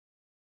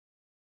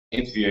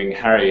interviewing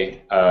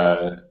Harry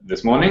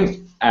this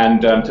morning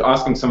and to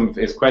ask him some of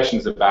his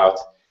questions about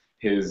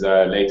his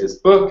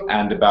latest book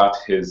and about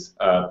his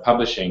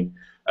publishing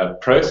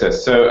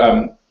process.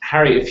 So,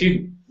 Harry, if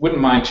you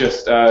wouldn't mind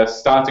just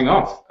starting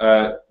off,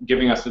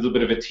 giving us a little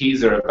bit of a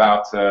teaser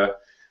about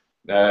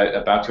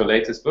your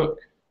latest book.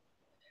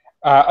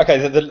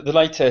 Okay, the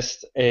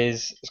latest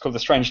it's called The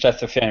Strange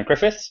Death of Fiona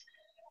Griffiths.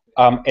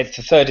 It's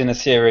the third in a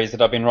series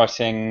that I've been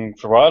writing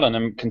for a while, and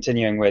I'm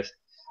continuing with.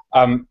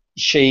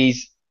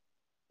 She's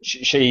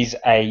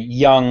a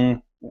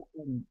young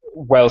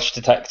Welsh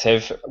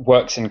detective,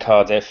 works in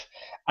Cardiff,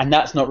 and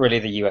that's not really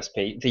the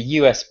USP. The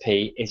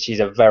USP is she's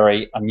a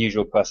very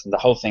unusual person. The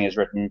whole thing is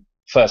written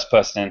first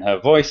person in her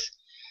voice.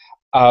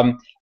 Kind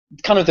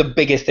of the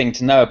biggest thing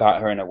to know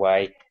about her in a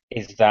way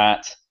is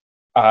that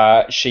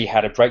she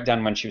had a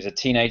breakdown when she was a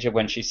teenager,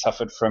 when she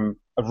suffered from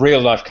a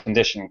real-life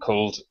condition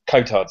called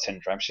Cotard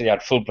syndrome. She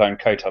had full-blown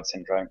Cotard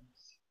syndrome.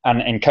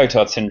 And in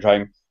Cotard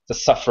syndrome, the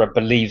sufferer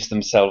believes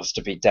themselves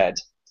to be dead.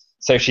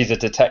 So she's a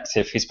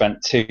detective who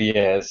spent 2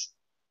 years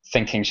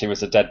thinking she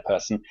was a dead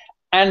person.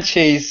 And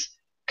she's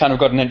kind of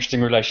got an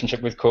interesting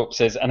relationship with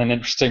corpses and an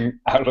interesting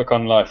outlook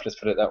on life, let's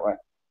put it that way.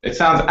 It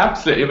sounds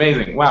absolutely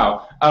amazing.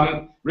 Wow.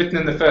 Written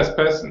in the first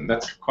person,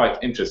 that's quite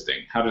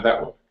interesting. How did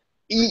that work?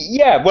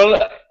 Yeah,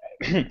 well,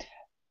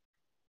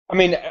 I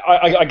mean,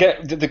 I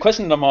get the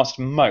question that I'm asked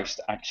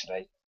most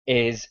actually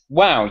is,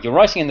 wow, you're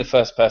writing in the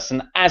first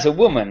person as a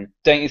woman.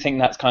 Don't you think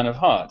that's kind of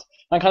hard?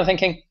 And I'm kind of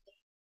thinking,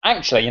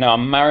 actually,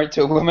 I'm married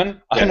to a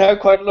woman. Yeah. I know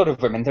quite a lot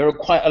of women. There are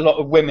quite a lot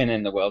of women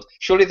in the world.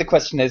 Surely the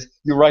question is,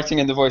 you're writing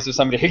in the voice of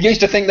somebody who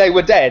used to think they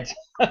were dead.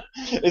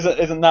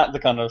 Isn't that the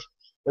kind of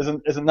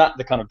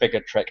bigger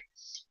trick?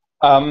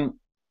 I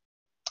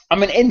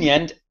mean, in the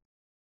end,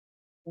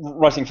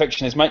 writing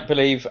fiction is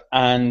make-believe,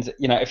 and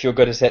if you're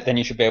good at it, then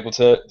you should be able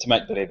to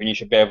make-believe, and you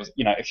should be able to,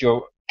 if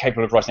you're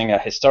capable of writing a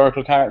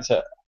historical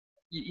character,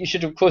 you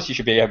should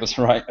be able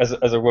to write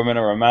as a woman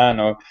or a man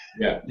or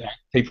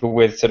people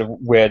with sort of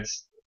weird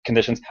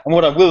conditions. And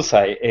what I will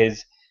say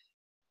is,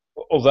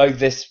 although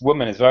this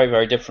woman is very,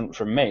 very different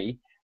from me,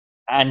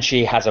 and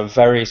she has a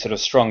very sort of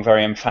strong,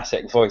 very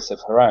emphatic voice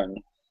of her own,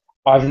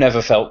 I've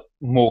never felt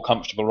more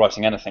comfortable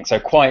writing anything. So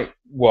I'm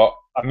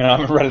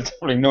a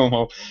relatively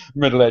normal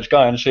middle-aged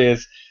guy, and she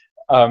is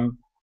a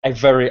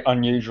very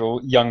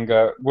unusual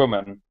younger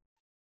woman,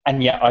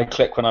 and yet I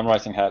click when I'm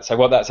writing her. So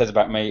what that says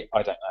about me,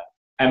 I don't know.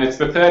 And it's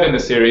the third in the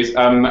series.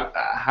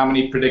 How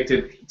many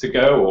predicted to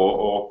go,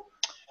 or?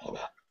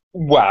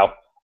 Wow.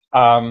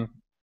 There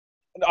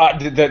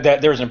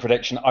isn't a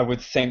prediction. I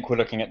would think we're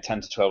looking at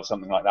 10 to 12,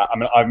 something like that. I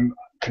mean, I'm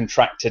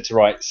contracted to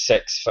write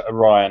 6 for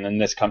Orion in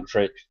this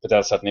country, but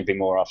there'll certainly be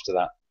more after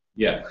that.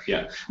 Yeah.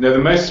 No, the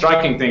most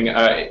striking thing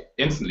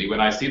instantly when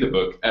I see the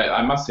book,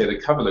 I must say the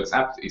cover looks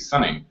absolutely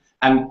stunning.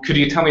 And could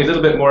you tell me a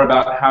little bit more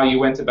about how you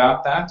went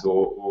about that,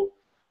 or?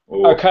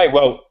 Okay,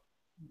 well,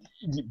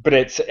 but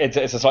it's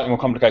a slightly more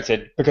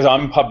complicated because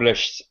I'm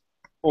published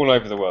all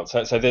over the world.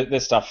 So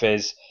this stuff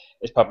is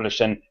published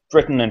in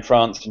Britain, in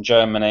France, in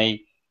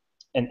Germany,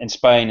 in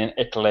Spain, in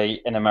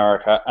Italy, in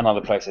America, and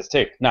other places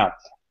too. Now,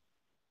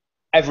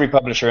 every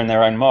publisher in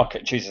their own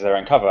market chooses their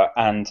own cover,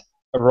 and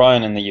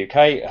Orion in the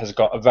UK has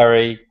got a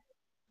very,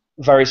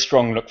 very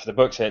strong look for the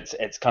books.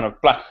 It's kind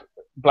of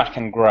black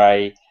and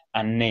grey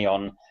and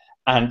neon,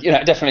 and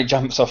it definitely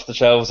jumps off the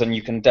shelves, and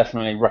you can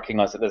definitely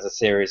recognise that there's a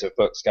series of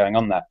books going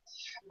on there.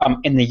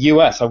 In the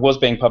US, I was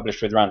being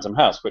published with Random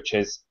House, which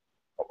is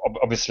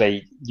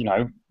obviously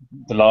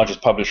the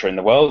largest publisher in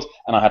the world,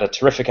 and I had a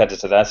terrific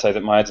editor there, so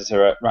that my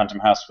editor at Random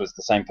House was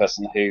the same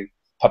person who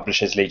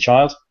publishes Lee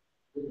Child,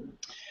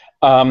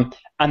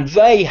 and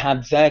they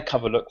had their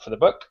cover look for the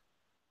book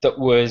that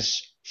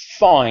was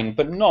fine,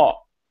 but not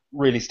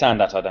really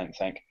standout, I don't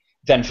think.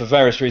 Then, for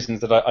various reasons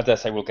that I dare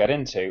say we'll get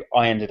into,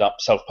 I ended up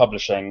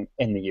self-publishing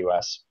in the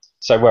US.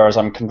 So whereas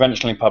I'm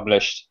conventionally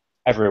published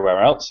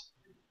everywhere else,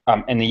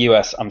 in the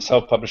US I'm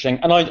self-publishing,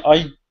 and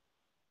I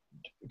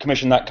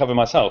commissioned that cover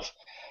myself.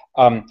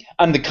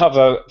 And the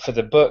cover for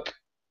the book,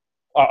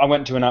 I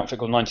went to an outfit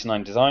called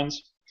 99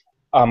 Designs,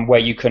 where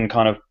you can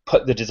kind of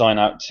put the design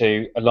out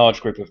to a large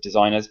group of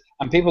designers,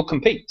 and people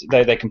compete.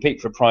 They compete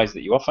for a prize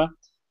that you offer.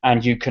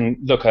 And you can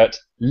look at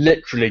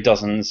literally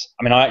dozens.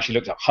 I mean, I actually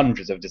looked at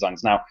hundreds of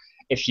designs. Now,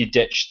 if you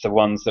ditched the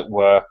ones that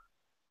were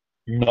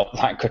not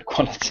that good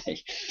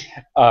quality,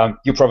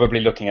 you're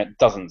probably looking at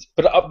dozens.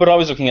 But I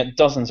was looking at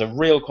dozens of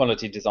real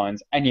quality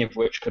designs, any of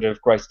which could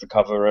have graced the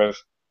cover of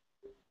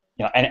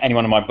any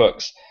one of my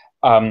books.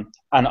 And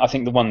I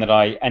think the one that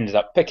I ended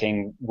up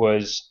picking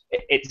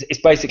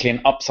it's basically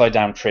an upside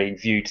down tree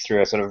viewed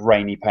through a sort of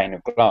rainy pane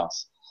of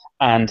glass.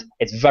 And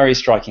it's very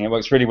striking. It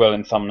works really well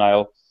in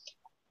thumbnail.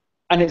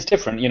 And it's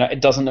different, it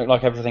doesn't look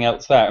like everything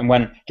else there.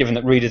 And given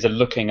that readers are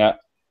looking at,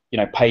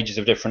 pages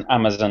of different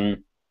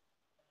Amazon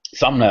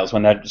thumbnails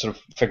when they're sort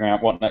of figuring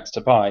out what next to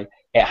buy,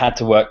 it had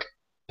to work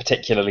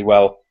particularly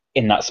well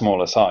in that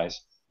smaller size.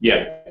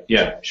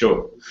 Yeah,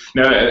 sure.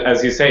 No,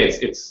 as you say,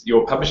 it's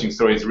your publishing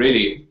story is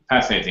really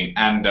fascinating,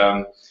 and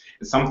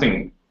it's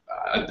something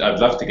I'd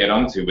love to get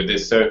onto with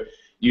this. So,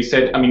 you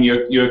said, I mean,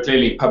 you're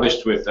clearly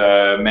published with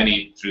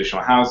many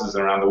traditional houses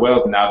around the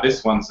world. Now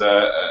this one's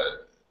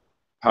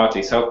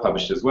partly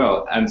self-published as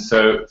well. And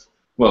so,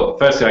 well,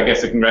 firstly, I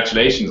guess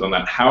congratulations on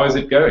that. How is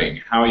it going?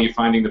 How are you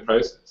finding the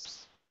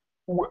process?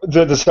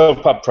 The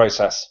self-pub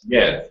process?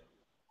 Yeah.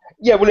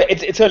 Yeah, well,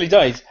 it's early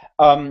days.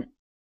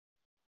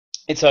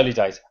 It's early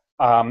days.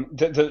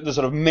 The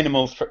sort of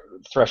minimal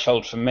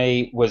threshold for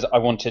me was I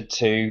wanted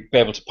to be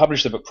able to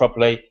publish the book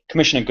properly,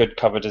 commission a good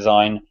cover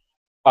design,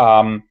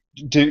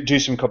 do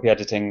some copy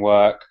editing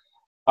work,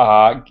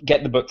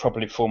 get the book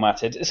properly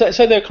formatted. So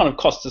there are kind of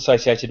costs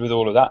associated with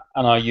all of that,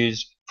 and I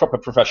used proper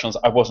professionals.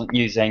 I wasn't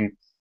using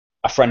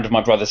a friend of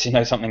my brother's who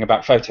knows something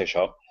about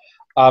Photoshop.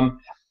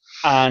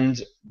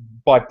 And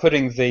by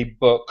putting the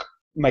book,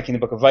 making the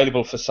book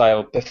available for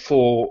sale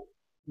before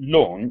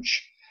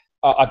launch,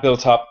 I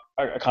built up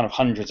a kind of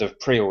hundreds of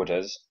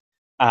pre-orders,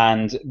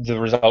 and the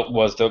result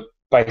was that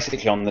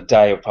basically on the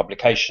day of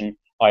publication,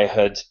 I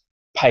had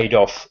paid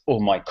off all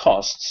my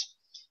costs.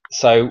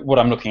 So what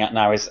I'm looking at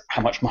now is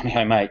how much money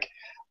I make.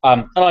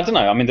 And I don't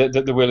know, I mean,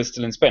 the wheel is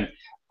still in spin.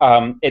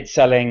 It's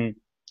selling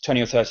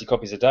 20 or 30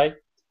 copies a day.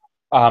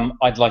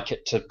 I'd like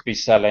it to be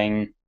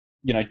selling,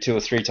 2 or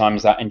 3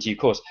 times that in due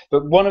course.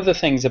 But one of the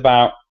things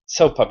about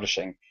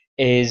self-publishing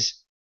is,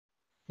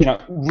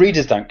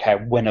 readers don't care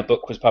when a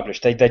book was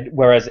published.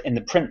 Whereas in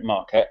the print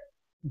market,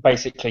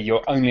 basically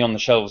you're only on the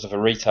shelves of a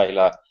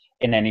retailer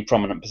in any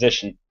prominent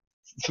position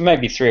for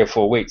maybe 3 or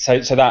 4 weeks.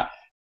 So that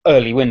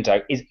early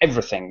window is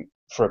everything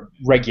for a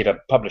regular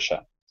publisher.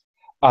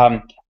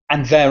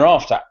 And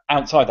thereafter,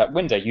 outside that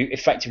window, you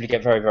effectively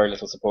get very, very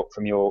little support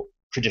from your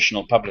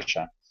traditional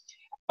publisher.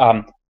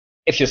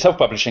 If you're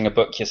self-publishing a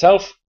book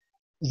yourself,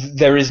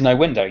 there is no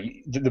window.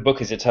 The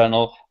book is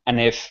eternal,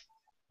 and if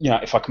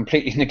I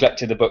completely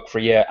neglected the book for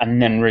a year and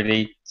then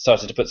really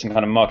started to put some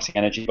kind of marketing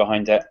energy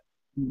behind it,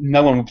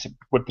 no one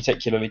would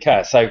particularly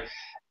care. So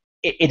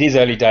it is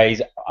early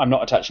days. I'm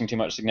not attaching too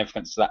much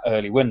significance to that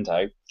early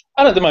window,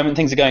 and at the moment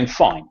things are going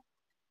fine.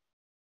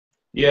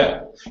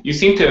 Yeah, you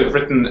seem to have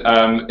written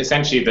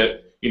essentially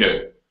that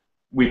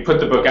we put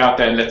the book out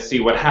there and let's see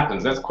what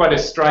happens. That's quite a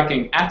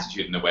striking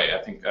attitude in a way,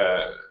 I think,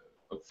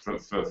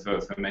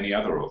 for many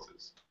other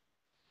authors.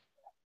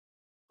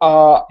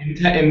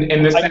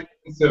 In the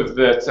sense of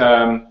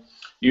that,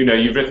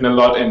 you've written a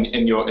lot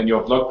in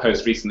your blog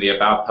post recently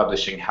about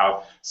publishing,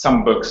 how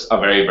some books are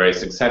very, very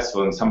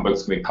successful and some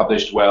books can be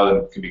published well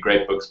and can be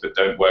great books but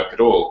don't work at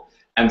all.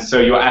 And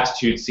so your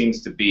attitude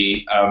seems to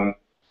be,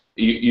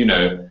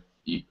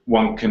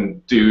 one can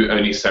do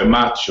only so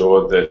much,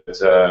 or that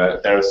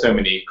there are so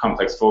many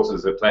complex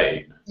forces at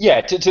play.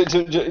 Yeah,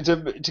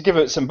 to give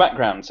it some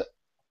background,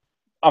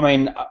 I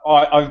mean,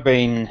 I've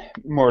been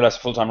more or less a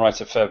full-time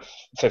writer for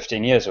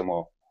 15 years or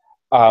more.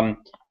 And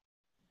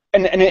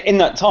in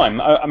that time,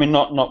 I mean,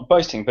 not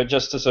boasting, but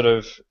just to sort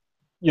of,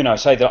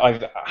 say that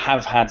I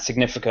have had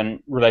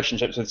significant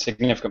relationships with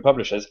significant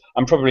publishers.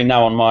 I'm probably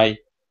now on my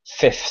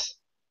 5th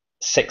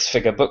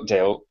 6-figure book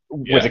deal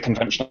with a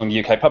conventional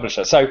UK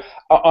publisher. So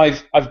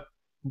I've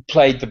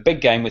played the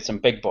big game with some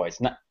big boys.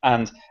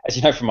 And as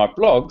you know from my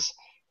blogs,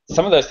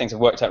 some of those things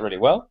have worked out really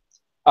well.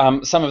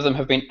 Some of them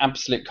have been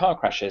absolute car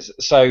crashes.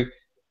 So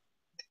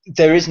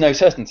there is no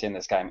certainty in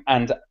this game.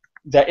 And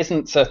there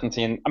isn't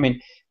certainty in, I mean,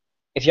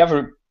 if you have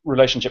a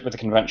relationship with a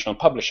conventional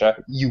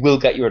publisher, you will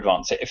get your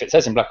advance. If it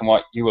says in black and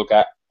white, you will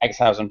get X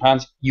thousand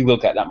pounds, you will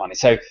get that money.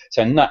 So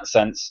in that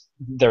sense,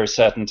 there is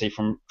certainty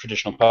from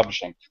traditional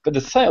publishing. But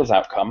the sales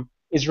outcome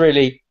is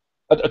really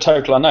a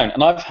total unknown.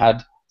 And I've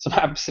had some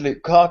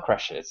absolute car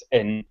crashes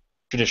in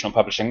traditional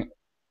publishing,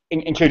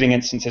 including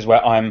instances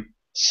where I'm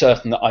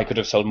certain that I could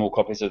have sold more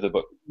copies of the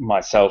book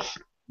myself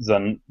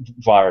than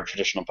via a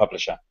traditional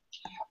publisher.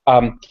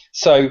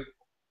 So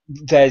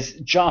there's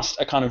just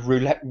a kind of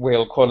roulette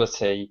wheel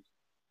quality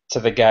to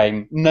the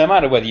game, no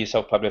matter whether you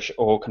self-publish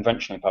or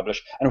conventionally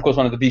publish. And of course,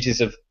 one of the beauties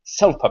of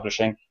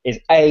self-publishing is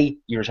A,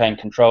 you retain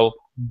control,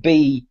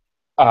 B,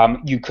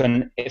 you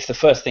can, if the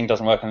first thing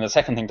doesn't work and the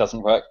second thing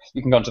doesn't work,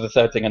 you can go on to the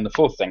third thing and the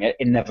fourth thing. It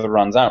never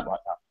runs out like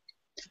that.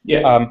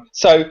 Yeah.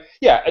 So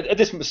yeah, at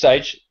this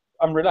stage,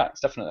 I'm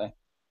relaxed, definitely.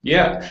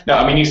 Yeah. No,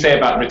 I mean, you say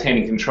about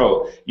retaining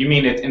control. You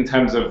mean it in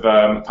terms of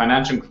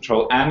financial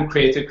control and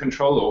creative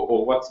control,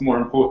 or what's more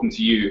important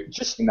to you?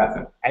 Just in that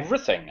sense?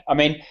 Everything. I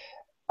mean,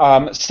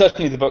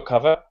 certainly the book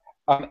cover.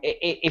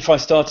 If I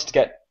started to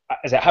get,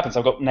 as it happens,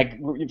 I've got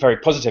very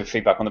positive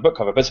feedback on the book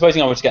cover, but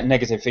supposing I were to get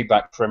negative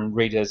feedback from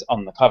readers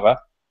on the cover,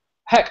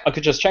 heck, I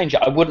could just change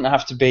it. I wouldn't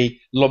have to be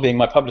lobbying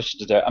my publisher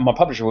to do it, and my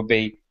publisher would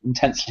be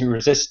intensely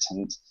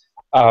resistant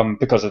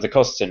because of the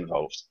costs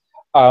involved.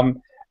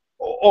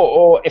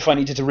 Or if I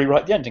needed to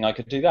rewrite the ending, I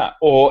could do that.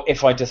 Or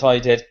if I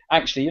decided,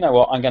 actually, you know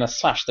what, I'm going to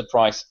slash the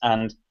price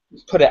and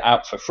put it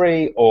out for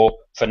free or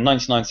for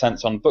 99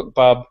 cents on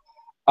BookBub,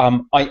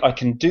 I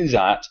can do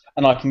that,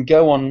 and I can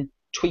go on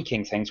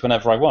tweaking things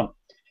whenever I want.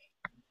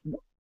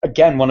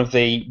 Again, one of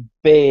the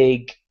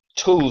big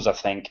tools, I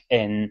think,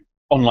 in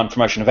online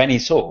promotion of any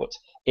sort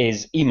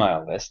is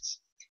email lists.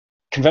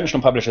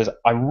 Conventional publishers,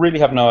 I really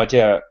have no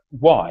idea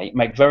why,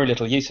 make very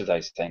little use of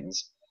those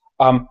things.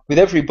 With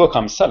every book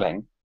I'm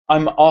selling,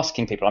 I'm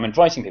asking people, I'm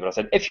inviting people. I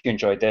said, if you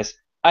enjoyed this,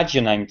 add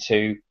your name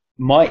to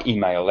my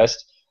email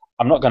list.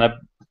 I'm not going to,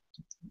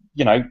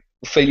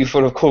 fill you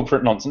full of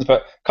corporate nonsense,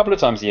 but a couple of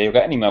times a year you'll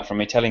get an email from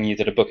me telling you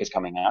that a book is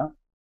coming out.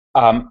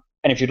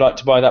 And if you'd like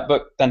to buy that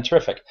book, then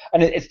terrific.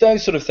 And it's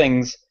those sort of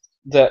things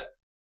that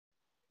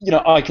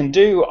I can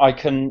do. I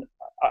can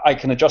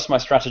adjust my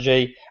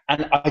strategy,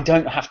 and I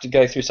don't have to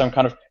go through some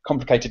kind of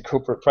complicated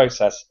corporate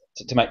process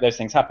to make those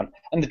things happen.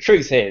 And the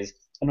truth is,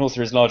 an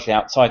author is largely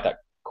outside that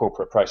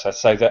corporate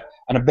process, so that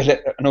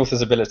an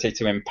author's ability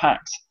to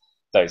impact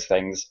those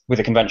things with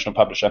a conventional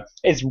publisher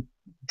is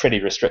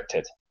pretty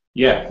restricted.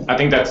 Yeah, I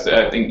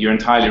think you're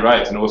entirely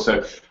right. And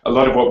also, a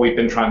lot of what we've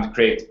been trying to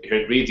create here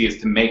at Reedy is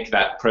to make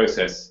that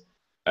process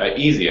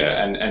easier,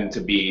 and to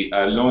be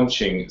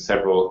launching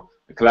several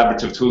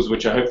collaborative tools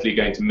which are hopefully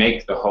going to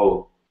make the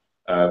whole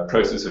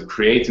process of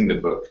creating the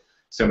book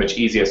so much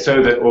easier,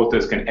 so that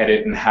authors can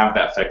edit and have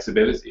that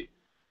flexibility,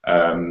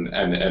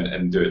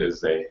 and do it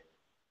as they.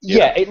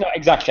 Yeah,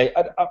 exactly.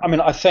 I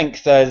mean, I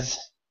think there's,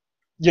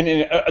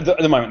 at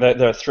the moment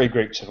there are three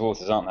groups of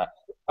authors, aren't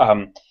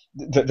there?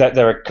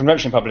 There are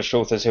conventionally published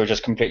authors who are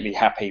just completely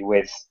happy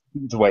with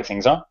the way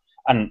things are,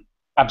 and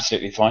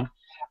absolutely fine.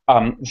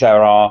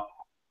 There are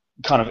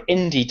kind of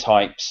indie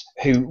types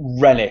who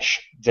relish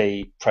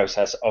the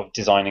process of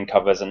designing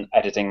covers and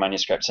editing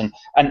manuscripts,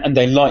 and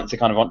they like the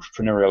kind of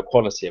entrepreneurial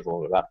quality of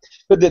all of that.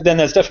 But then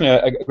there's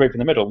definitely a group in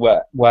the middle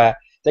where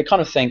they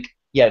kind of think,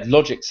 yeah,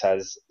 logic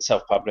says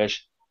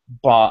self-publish,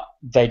 but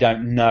they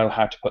don't know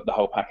how to put the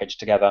whole package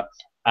together.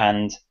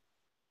 And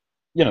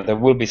there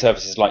will be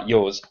services like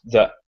yours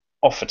that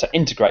offer to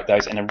integrate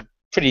those in a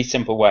pretty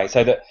simple way,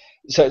 so that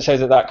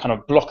kind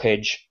of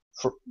blockage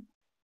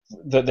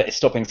that is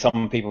stopping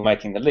some people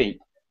making the leap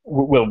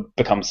will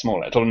become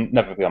smaller. It'll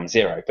never become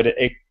zero, but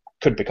it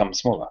could become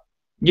smaller.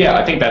 Yeah,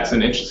 I think that's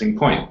an interesting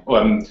point.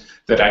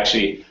 That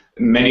actually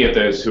many of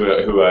those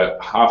who are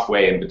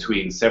halfway in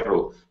between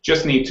several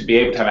just need to be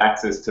able to have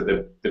access to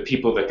the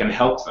people that can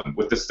help them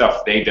with the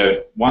stuff they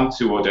don't want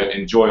to or don't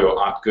enjoy or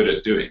aren't good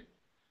at doing.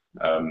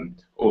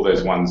 All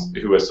those ones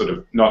who are sort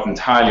of not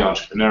entirely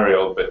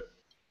entrepreneurial, but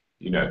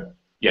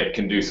yet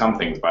can do some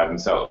things by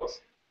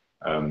themselves.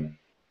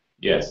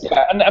 Yes.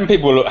 Yeah, and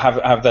people will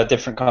have their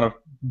different kind of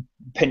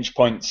pinch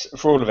points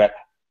for all of it.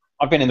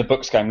 I've been in the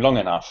books game long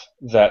enough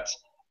that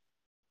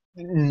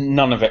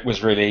none of it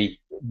was really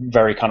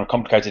very kind of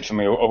complicated for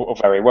me or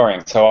very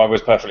worrying. So I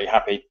was perfectly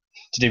happy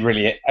to do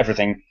really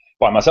everything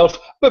by myself.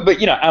 But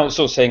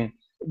outsourcing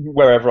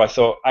wherever I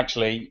thought,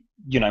 actually,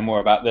 you know more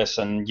about this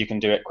and you can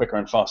do it quicker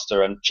and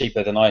faster and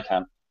cheaper than I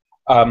can.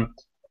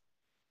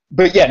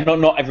 But yeah,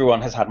 not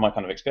everyone has had my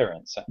kind of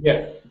experience. So.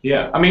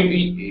 Yeah. I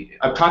mean,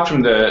 apart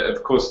from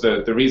of course,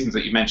 the reasons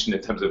that you mentioned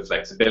in terms of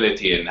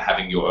flexibility and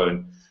having your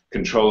own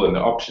control and the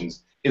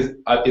options, is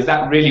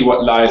that really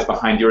what lies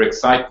behind your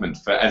excitement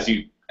for, as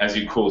you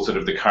call sort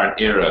of the current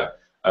era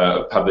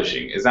of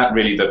publishing? Is that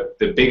really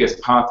the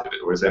biggest part of it,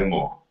 or is there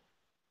more?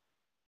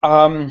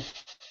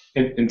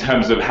 In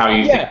terms of how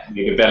you think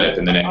you develop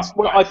in the next.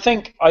 Well, I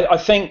think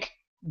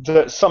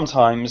that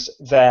sometimes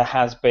there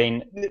has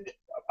been.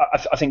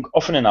 I think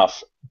often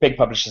enough, big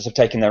publishers have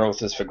taken their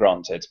authors for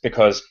granted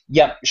because,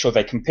 sure,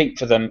 they compete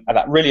for them at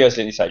that really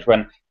early stage.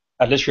 When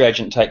a literary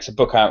agent takes a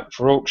book out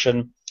for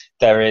auction,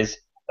 there is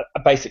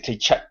a basically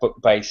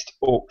checkbook-based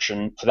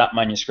auction for that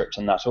manuscript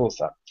and that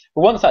author.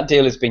 But once that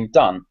deal has been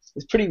done,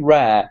 it's pretty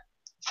rare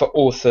for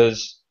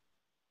authors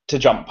to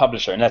jump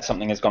publisher unless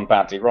something has gone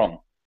badly wrong.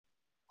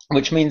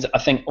 Which means I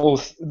think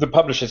the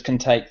publishers can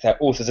take their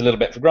authors a little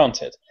bit for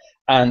granted.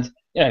 And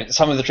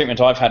some of the treatment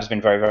I've had has been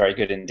very, very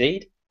good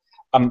indeed.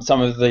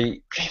 Some of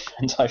the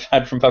treatment I've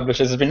had from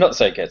publishers has been not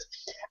so good.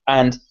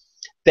 And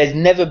there's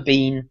never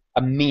been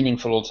a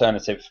meaningful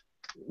alternative,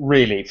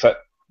 really,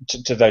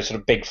 to those sort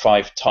of big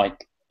five type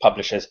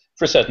publishers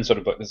for a certain sort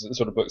of book, the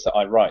sort of books that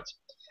I write.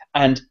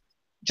 And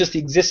just the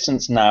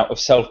existence now of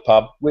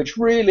self-pub, which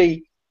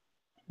really,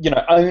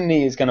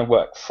 only is going to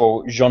work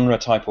for genre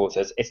type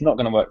authors. It's not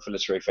going to work for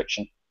literary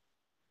fiction.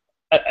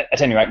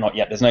 At any rate, not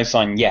yet. There's no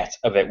sign yet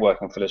of it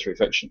working for literary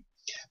fiction.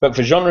 But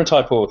for genre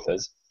type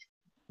authors,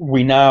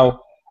 we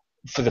now,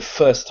 for the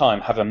first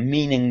time, have a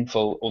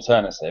meaningful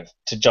alternative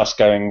to just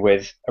going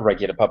with a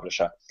regular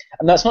publisher.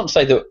 And that's not to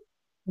say that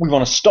we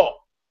want to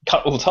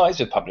cut all ties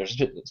with publishers,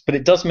 but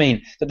it does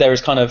mean that there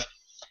is kind of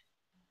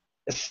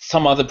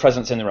some other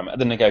presence in the room at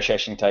the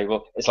negotiation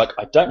table. It's like,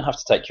 I don't have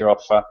to take your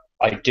offer,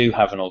 I do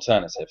have an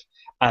alternative.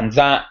 And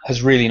that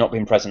has really not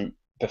been present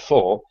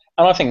before.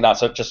 And I think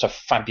that's just a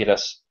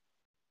fabulous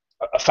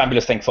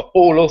thing for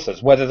all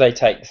authors, whether they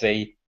take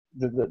the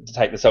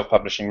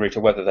self-publishing route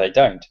or whether they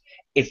don't.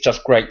 It's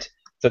just great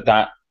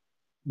that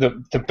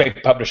the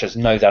big publishers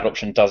know that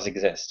option does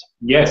exist.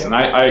 Yes, and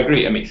I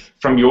agree. I mean,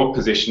 from your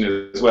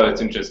position as well,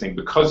 it's interesting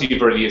because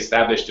you've already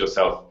established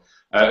yourself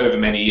over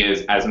many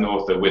years as an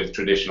author with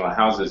traditional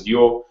houses.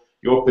 Your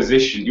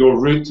position, your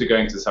route to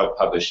going to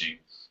self-publishing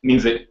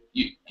means that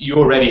you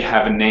already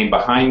have a name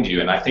behind you,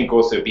 and I think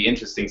also it'd be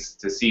interesting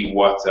to see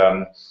what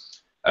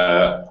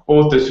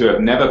authors who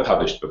have never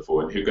published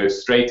before and who go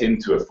straight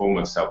into a form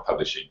of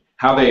self-publishing,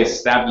 how they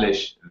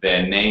establish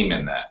their name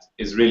in that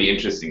is really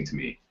interesting to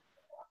me.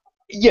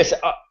 Yes,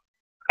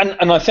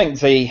 and I think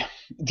the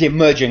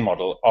emerging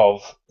model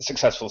of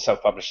successful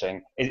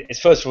self-publishing is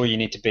first of all, you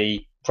need to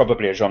be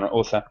probably a genre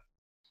author.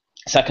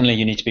 Secondly,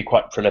 you need to be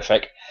quite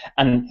prolific.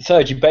 And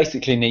third, you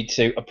basically need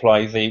to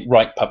apply the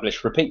write,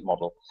 publish, repeat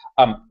model.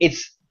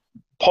 It's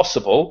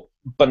possible,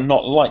 but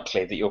not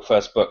likely, that your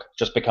first book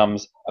just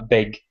becomes a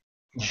big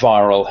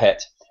viral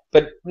hit.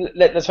 But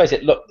let's face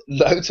it, look,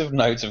 loads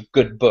of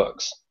good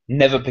books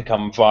never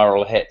become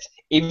viral hits.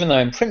 Even though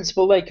in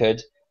principle they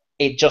could,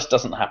 it just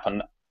doesn't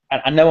happen.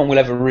 And no one will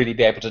ever really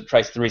be able to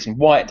trace the reason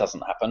why it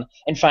doesn't happen.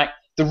 In fact,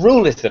 the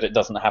rule is that it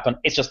doesn't happen.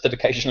 It's just that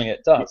occasionally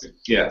it does.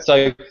 Yeah.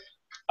 So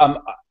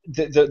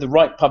the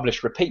write,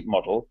 publish, repeat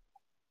model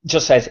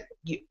just says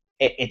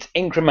it's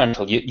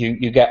incremental.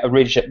 You get a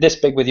readership this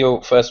big with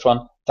your first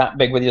one, that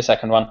big with your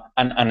second one,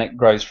 and it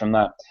grows from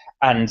that.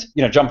 And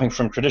jumping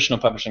from traditional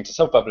publishing to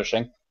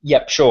self-publishing,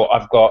 yep, sure,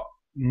 I've got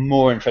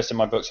more interest in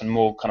my books and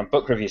more kind of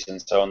book reviews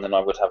and so on than I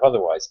would have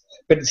otherwise.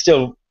 But it's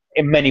still,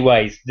 in many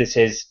ways,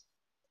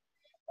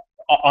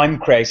 I'm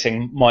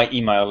creating my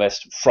email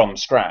list from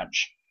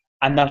scratch,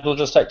 and that'll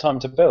just take time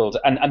to build.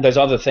 And those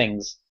other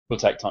things will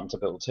take time to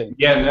build too.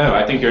 Yeah, no,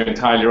 I think you're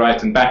entirely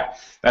right, and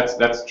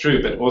that's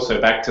true. But also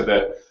back to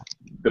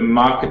the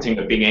marketing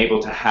of being able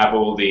to have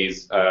all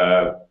these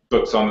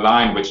books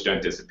online which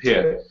don't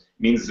disappear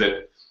means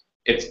that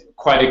it's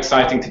quite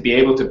exciting to be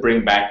able to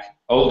bring back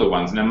older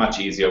ones in a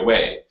much easier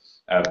way.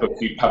 Books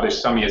you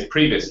published some years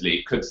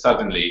previously could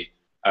suddenly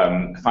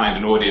find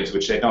an audience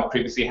which they'd not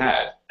previously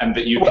had, and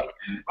that you. Well,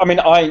 I mean,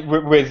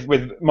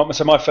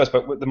 so my first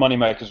book, The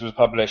Moneymakers, was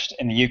published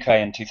in the UK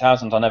in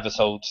 2000. I never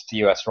sold the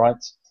US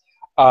rights,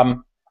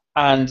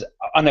 and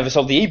I never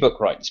sold the ebook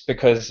rights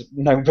because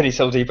nobody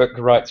sold ebook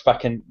rights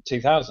back in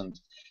 2000.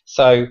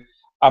 So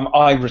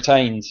I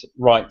retained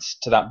rights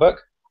to that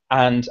book,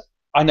 and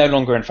I no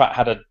longer, in fact,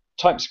 had a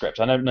typescript.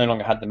 I no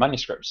longer had the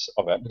manuscripts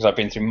of it because I've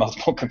been through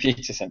multiple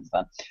computers since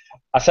then.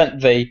 I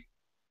sent the,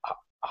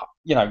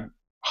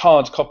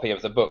 hard copy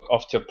of the book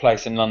off to a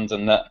place in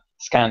London that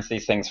scans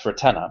these things for a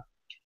tenner.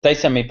 They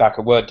send me back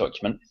a Word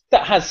document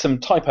that has some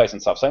typos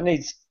and stuff, so it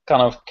needs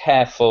kind of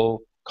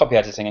careful copy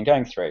editing and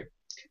going through.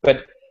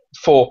 But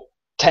for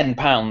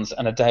 £10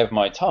 and a day of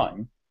my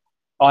time,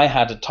 I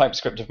had a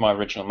typescript of my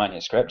original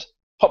manuscript,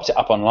 popped it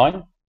up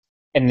online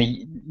in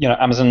the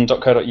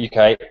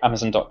Amazon.co.uk,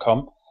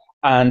 Amazon.com,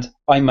 and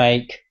I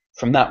make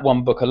from that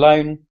one book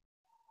alone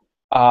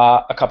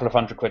a couple of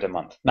 £100 a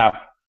month. Now,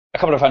 a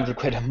couple of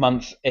 £100 a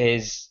month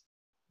is,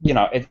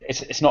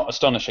 it's not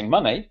astonishing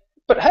money,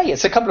 but hey,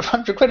 it's a couple of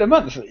 £100 a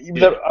month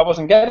that I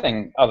wasn't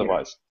getting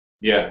otherwise.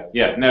 Yeah,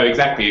 no,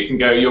 exactly. You can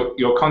go,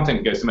 your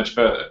content goes so much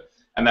further,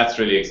 and that's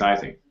really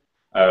exciting.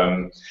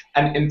 And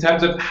in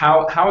terms of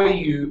how are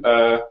you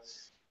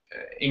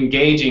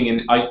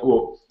engaging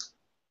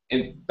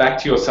back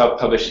to your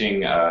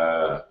self-publishing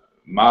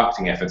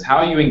marketing efforts, how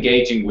are you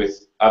engaging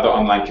with other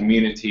online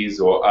communities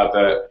or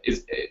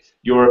is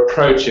your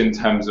approach in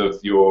terms of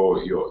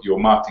your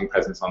marketing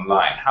presence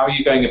online? How are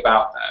you going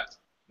about that?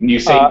 And you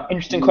say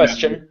interesting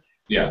question.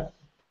 Yeah.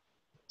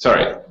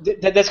 Sorry.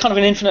 There's kind of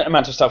an infinite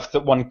amount of stuff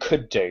that one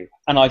could do,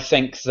 and I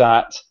think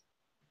that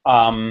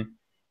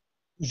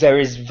there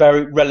is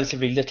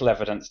relatively little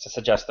evidence to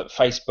suggest that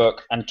Facebook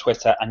and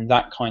Twitter and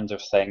that kind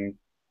of thing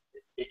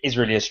is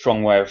really a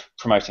strong way of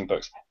promoting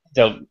books.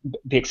 There'll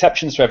be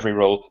exceptions to every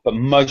rule, but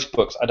most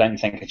books I don't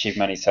think achieve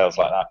many sales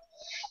like that.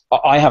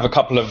 I have a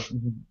couple of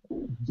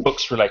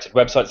books-related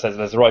websites.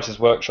 There's the Writers'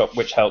 Workshop,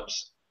 which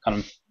helps kind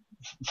of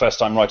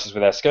first-time writers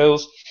with their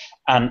skills,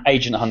 and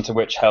Agent Hunter,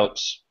 which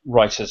helps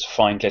writers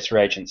find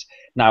literary agents.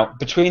 Now,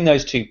 between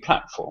those two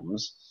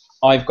platforms,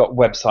 I've got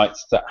websites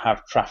that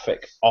have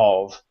traffic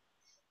of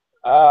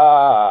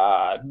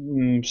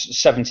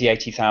 70,000,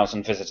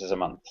 80,000 visitors a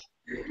month.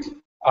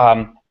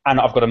 And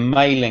I've got a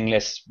mailing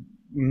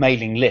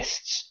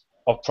lists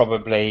of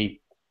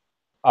probably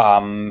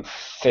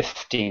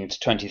 15 to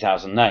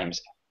 20,000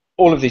 names.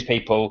 All of these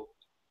people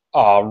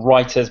are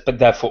writers, but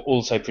therefore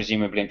also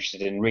presumably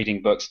interested in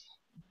reading books,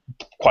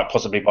 quite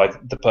possibly by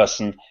the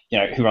person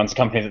who runs the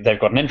company that they've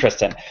got an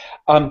interest in.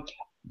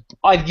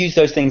 I've used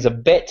those things a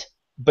bit,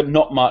 but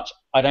not much.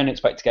 I don't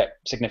expect to get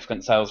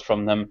significant sales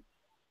from them.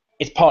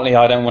 It's partly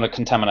I don't want to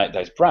contaminate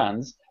those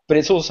brands, but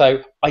it's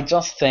also I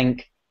just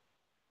think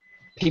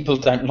people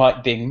don't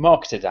like being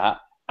marketed at,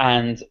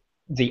 and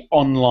the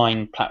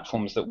online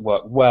platforms that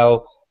work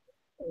well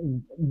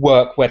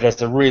work where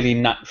there's a really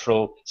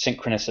natural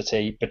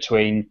synchronicity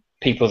between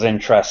people's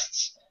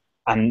interests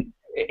and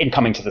in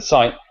coming to the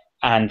site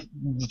and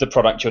the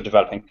product you're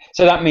developing.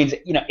 So that means,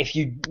 if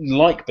you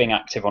like being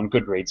active on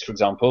Goodreads, for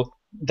example,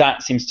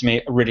 that seems to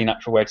me a really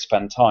natural way to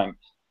spend time.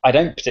 I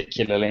don't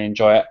particularly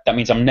enjoy it. That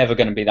means I'm never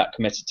going to be that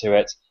committed to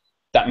it.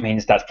 That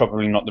means that's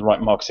probably not the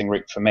right marketing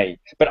route for me.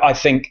 But I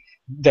think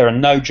there are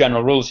no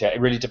general rules here.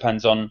 It really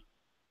depends on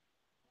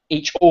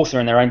each author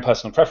and their own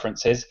personal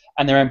preferences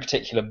and their own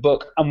particular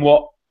book and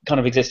what kind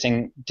of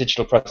existing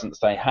digital presence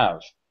they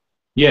have.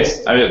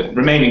 Yes,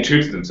 remaining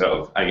true to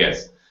themselves, I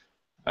guess.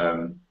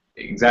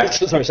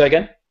 Exactly. Sorry, say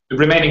again?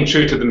 Remaining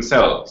true to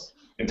themselves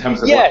in terms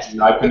of what Yes, they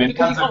like, and in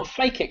because you terms of can't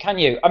flake it, can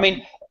you? I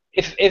mean,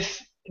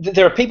 if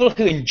there are people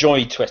who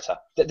enjoy Twitter,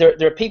 there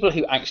are people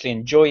who actually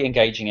enjoy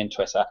engaging in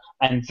Twitter,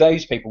 and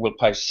those people will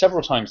post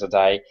several times a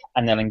day,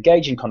 and they'll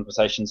engage in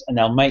conversations, and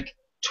they'll make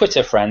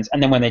Twitter friends,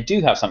 and then when they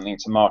do have something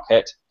to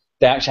market,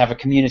 they actually have a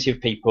community of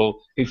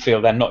people who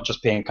feel they're not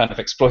just being kind of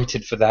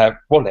exploited for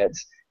their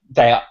wallets.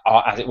 They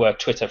are, as it were,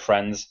 Twitter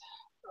friends,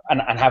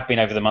 and have been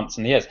over the months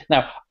and the years.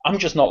 Now, I'm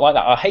just not like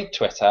that. I hate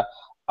Twitter.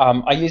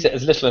 I use it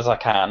as little as I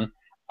can.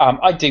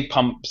 I do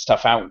pump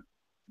stuff out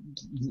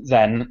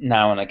then,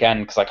 now and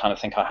again, because I kind of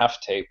think I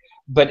have to.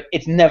 But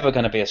it's never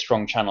going to be a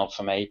strong channel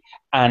for me,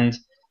 and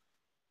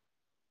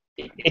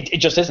it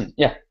just isn't.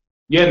 Yeah.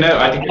 Yeah, no,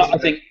 I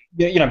think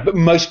but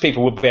most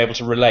people will be able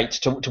to relate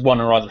to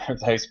one or other of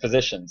those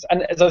positions.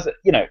 And as I said,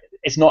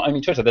 it's not only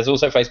Twitter. There's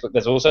also Facebook.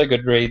 There's also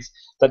Goodreads.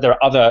 That there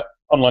are other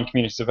online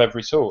communities of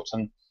every sort.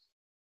 And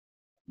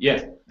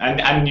yeah,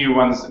 and new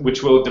ones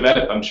which will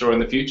develop, I'm sure, in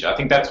the future. I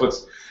think that's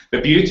what's the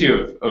beauty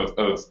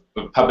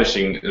of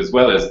publishing, as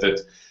well, as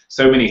that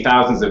so many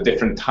thousands of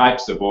different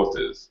types of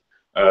authors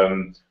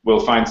will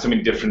find so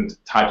many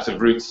different types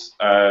of routes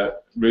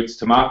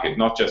to market,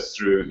 not just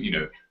through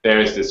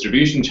various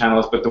distribution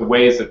channels, but the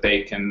ways that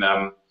they can,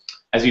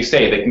 as you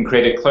say, they can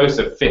create a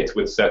closer fit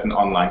with certain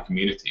online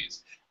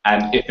communities.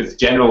 And if it's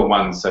general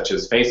ones such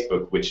as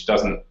Facebook, which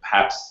doesn't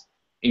perhaps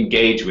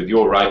engage with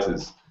your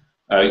writers,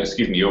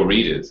 your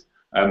readers,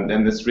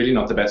 then it's really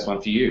not the best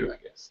one for you, I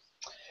guess.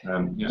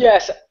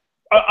 Yes,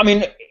 I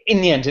mean,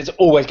 in the end, it's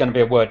always going to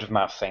be a word of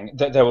mouth thing.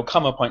 There will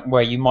come a point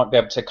where you might be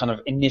able to kind of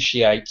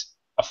initiate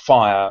a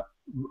fire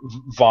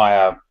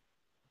via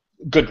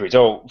Goodreads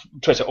or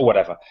Twitter or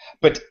whatever.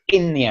 But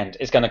in the end,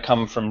 it's going to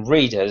come from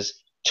readers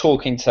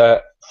talking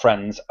to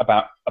friends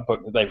about a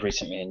book that they've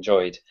recently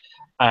enjoyed.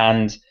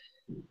 And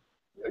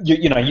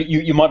you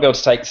might be able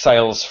to take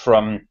sales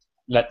from,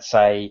 let's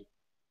say,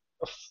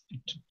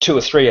 2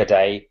 or 3 a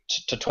day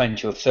to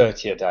 20 or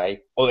 30 a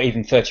day, or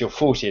even 30 or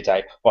 40 a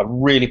day, by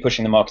really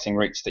pushing the marketing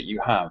reach that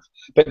you have.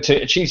 But to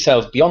achieve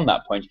sales beyond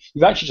that point,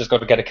 you've actually just got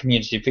to get a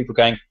community of people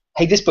going,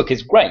 hey, this book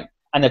is great,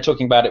 and they're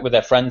talking about it with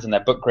their friends and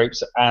their book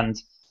groups. And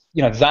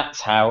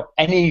that's how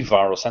any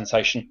viral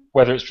sensation,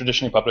 whether it's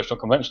traditionally published or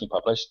conventionally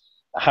published,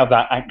 how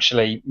that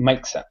actually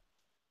makes it.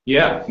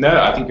 Yeah,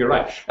 no, I think you're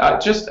right.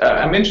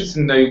 I'm interested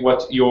in knowing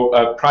what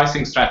your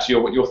pricing strategy,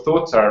 or what your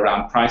thoughts are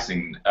around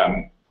pricing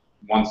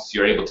once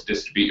you're able to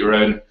distribute your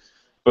own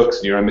books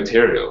and your own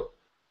material.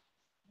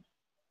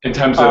 In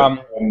terms of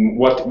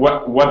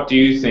what do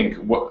you think?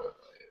 What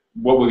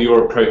will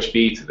your approach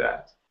be to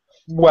that?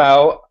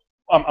 Well,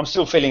 I'm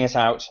still feeling it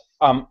out.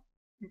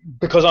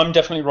 Because I'm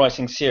definitely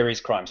writing series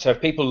crime. So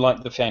if people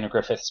like the Fiona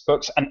Griffiths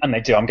books, and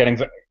they do, I'm getting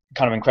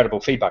kind of incredible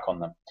feedback on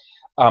them.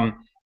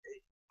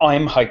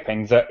 I'm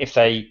hoping that if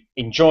they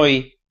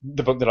enjoy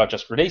the book that I've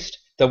just released,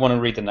 they'll want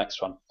to read the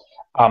next one,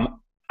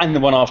 and the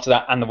one after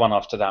that, and the one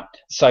after that.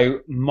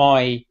 So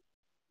my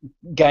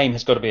game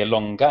has got to be a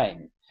long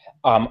game.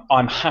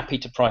 I'm happy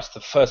to price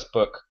the first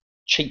book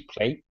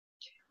cheaply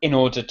in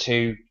order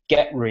to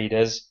get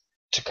readers,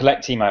 to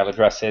collect email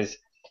addresses,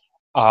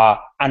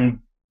 and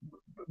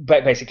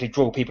basically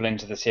draw people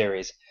into the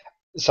series.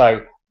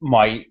 So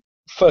my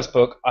first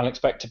book, I'll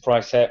expect to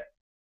price it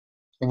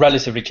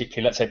relatively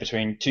cheaply, let's say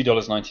between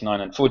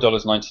 $2.99 and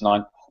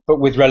 $4.99, but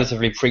with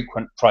relatively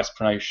frequent price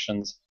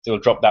promotions that will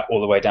drop that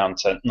all the way down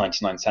to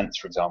 99 cents,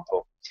 for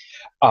example.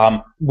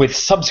 With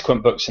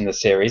subsequent books in the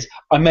series,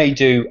 I may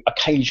do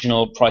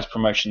occasional price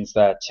promotions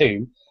there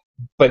too,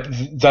 but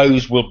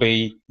those will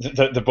be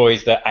the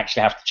boys that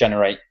actually have to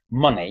generate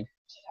money.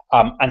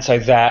 And so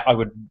there I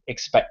would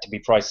expect to be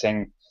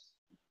pricing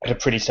at a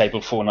pretty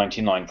stable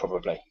 $4.99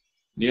 probably.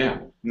 Yeah,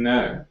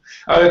 no.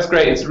 Oh, that's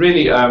great. It's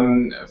really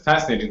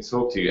fascinating to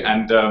talk to you,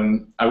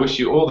 and I wish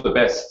you all the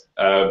best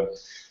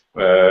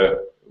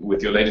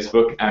with your latest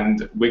book.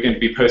 And we're going to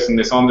be posting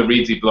this on the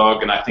Readsy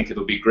blog, and I think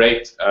it'll be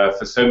great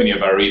for so many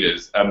of our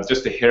readers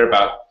just to hear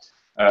about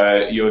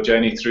your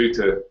journey through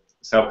to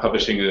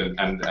self-publishing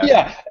and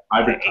yeah,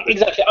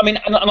 exactly. I mean,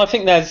 and I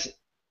think there's,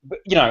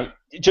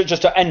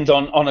 just to end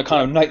on a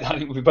kind of note that I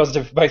think would be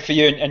positive both for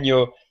you and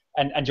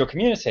your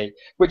community,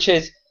 which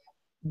is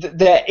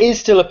there is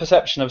still a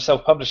perception of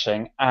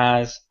self-publishing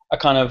as a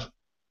kind of,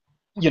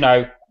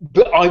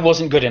 but I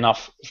wasn't good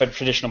enough for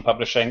traditional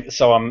publishing,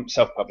 so I'm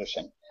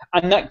self-publishing.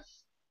 And that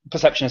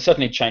perception has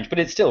certainly changed, but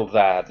it's still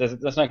there.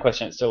 There's no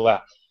question it's still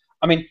there.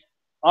 I mean,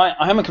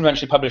 I am a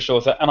conventionally published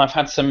author, and I've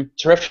had some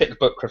terrific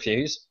book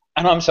reviews,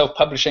 and I'm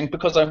self-publishing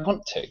because I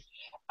want to.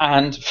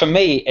 And for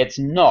me, it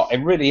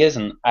really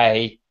isn't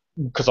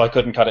because I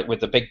couldn't cut it with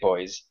the big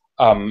boys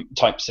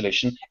type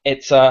solution.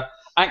 It's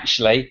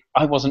actually,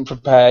 I wasn't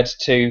prepared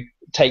to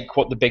take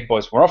what the big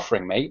boys were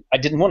offering me. I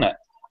didn't want it.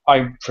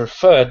 I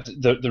preferred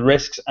the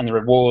risks and the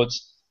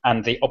rewards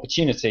and the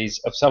opportunities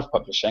of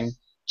self-publishing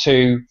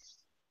to,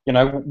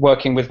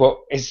 working with what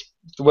is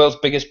the world's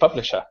biggest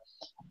publisher.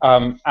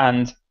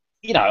 And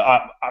you know,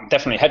 I'm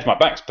definitely hedged my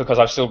backs because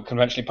I've still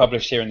conventionally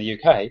published here in the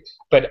UK.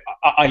 But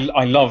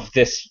I love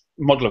this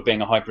model of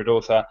being a hybrid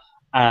author,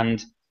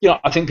 and you know,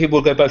 I think people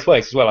will go both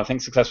ways as well. I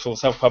think successful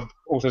self-pub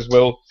authors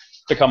will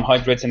become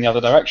hybrids in the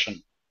other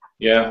direction.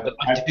 Yeah. But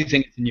I do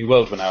think it's a new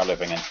world we're now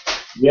living in.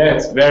 Yeah,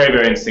 it's very,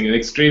 very interesting and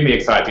extremely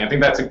exciting. I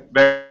think that's a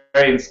very,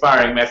 very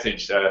inspiring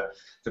message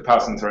to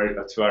pass on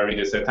to our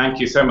readers. So thank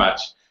you so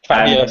much.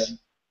 Fabulous. And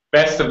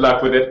best of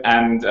luck with it.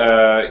 And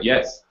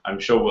yes, I'm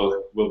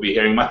sure we'll be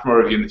hearing much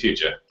more of you in the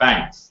future.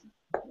 Thanks.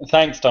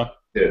 Thanks, Tom.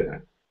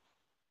 Good.